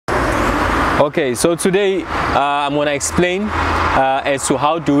Okay, so today I'm going to explain as to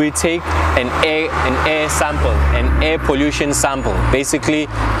how do we take an air sample, an air pollution sample, basically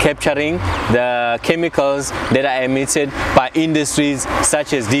capturing the chemicals that are emitted by industries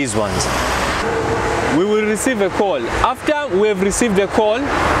such as these ones. We will receive a call. After we have received a call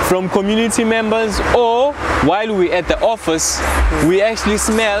from community members, or while we're at the office, we actually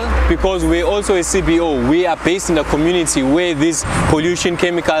smell, because we're also a CBO. We are based in the community where these pollution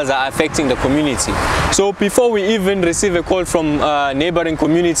chemicals are affecting the community. So before we even receive a call from neighboring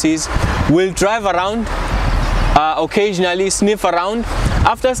communities, we'll drive around, occasionally sniff around.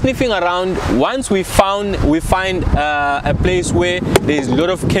 After sniffing around, once we find a place where there's a lot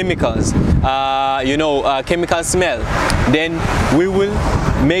of chemicals, chemical smell, then we will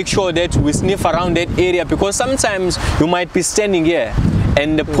make sure that we sniff around that area, because sometimes you might be standing here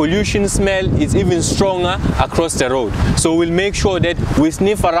and the pollution smell is even stronger across the road. So we'll make sure that we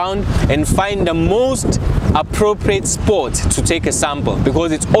sniff around and find the most appropriate spot to take a sample,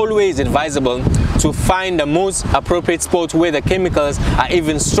 because it's always advisable to find the most appropriate spot where the chemicals are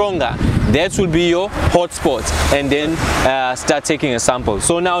even stronger. That will be your hot spot, and then start taking a sample.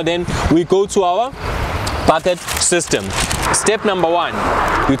 So now then we go to our bucket system. Step number one,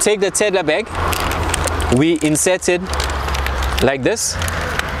 you take the Tedler bag, we insert it like this.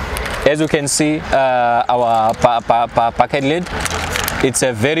 As you can see, our bucket lid, it's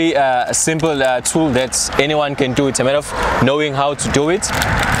a very simple tool that anyone can do. It's a matter of knowing how to do it.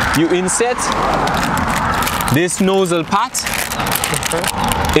 You insert this nozzle part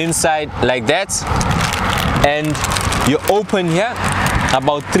inside like that, and you open here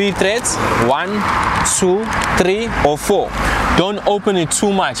about 3 threads, 1, 2, 3 or 4. Don't open it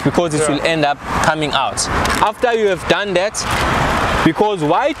too much, because it will end up coming out. After you have done that, because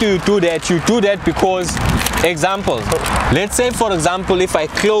why do you do that? You do that because, example, let's say for example, if I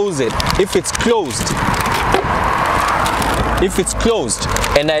close it, if it's closed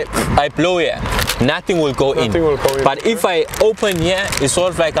and I blow here, nothing will go in. But if I open here, it's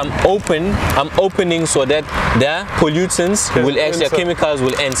sort of like I'm opening so that the pollutants will actually, the chemicals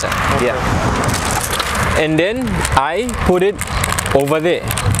will enter. And then I put it over there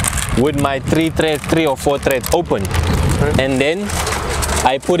with my 3 or 4 threads open, and then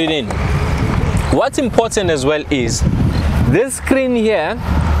I put it in. What's important as well is this screen here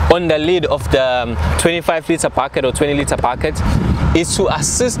on the lid of the 25-liter bucket or 20-liter bucket is to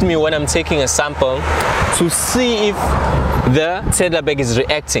assist me when I'm taking a sample to see if the Tedler bag is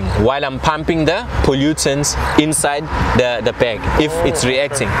reacting while I'm pumping the pollutants inside the bag, if it's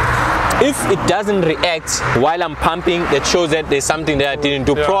reacting. If it doesn't react while I'm pumping, that shows that there's something that I didn't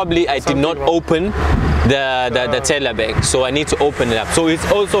do. Probably I did not open the Tedler bag, so I need to open it up. So it's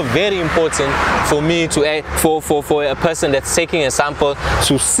also very important for me to for a person that's taking a sample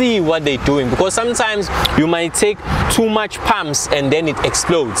to see what they're doing, because sometimes you might take too much pumps and then it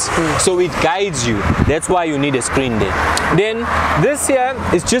explodes. So it guides you. That's why you need a screen there. Then this here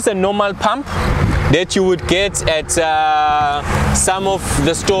is just a normal pump that you would get at some of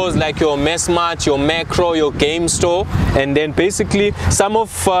the stores like your Messmart, your Macro, your Game Store, and then basically some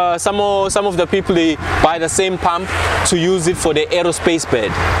of the people, they buy the same pump to use it for the aerospace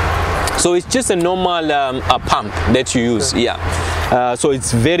bed. So it's just a normal pump that you use, so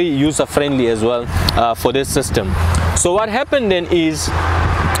it's very user friendly as well for this system. So what happened then is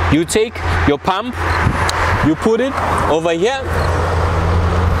you take your pump, you put it over here,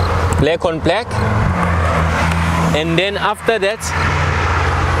 black on black, and then after that,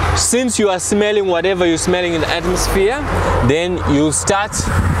 since you are smelling whatever you're smelling in the atmosphere, then you start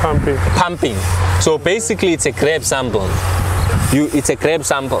pumping. So basically it's a grab sample. It's a grab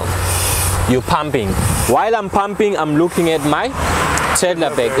sample. You're pumping. While I'm pumping, I'm looking at my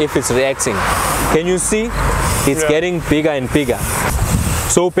Tedler bag if it's reacting. Can you see? It's getting bigger and bigger.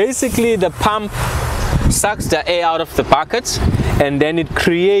 So basically the pump sucks the air out of the bucket, and then it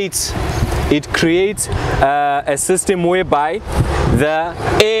creates a system whereby the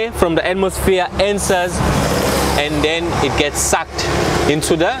air from the atmosphere enters and then it gets sucked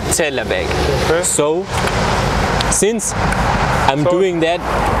into the Tedler bag. So since I'm doing that,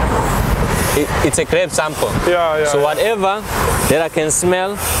 it's a grab sample. So whatever that I can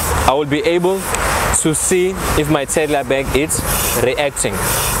smell, I will be able to see if my Tedler bag is reacting.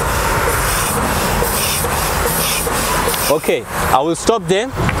 Okay, I will stop there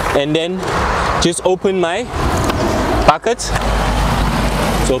and then just open my bucket.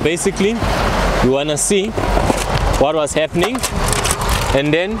 So basically you wanna see what was happening,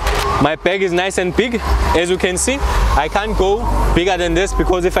 and then my bag is nice and big. As you can see, I can't go bigger than this,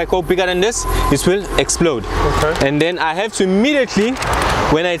 because if I go bigger than this, it will explode. And then I have to immediately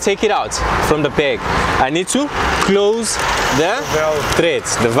when I take it out from the bag, I need to close the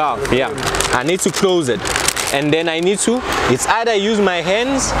threads, the valve, yeah. I need to close it. And then I need to, it's either use my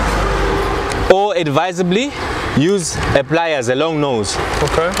hands or advisably use a pliers, a long nose.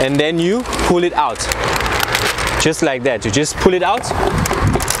 Okay. And then you pull it out. Just like that. You just pull it out.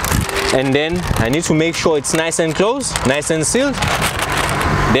 And then I need to make sure it's nice and closed, nice and sealed.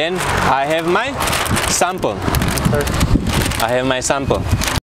 Then I have my sample. Okay. I have my sample.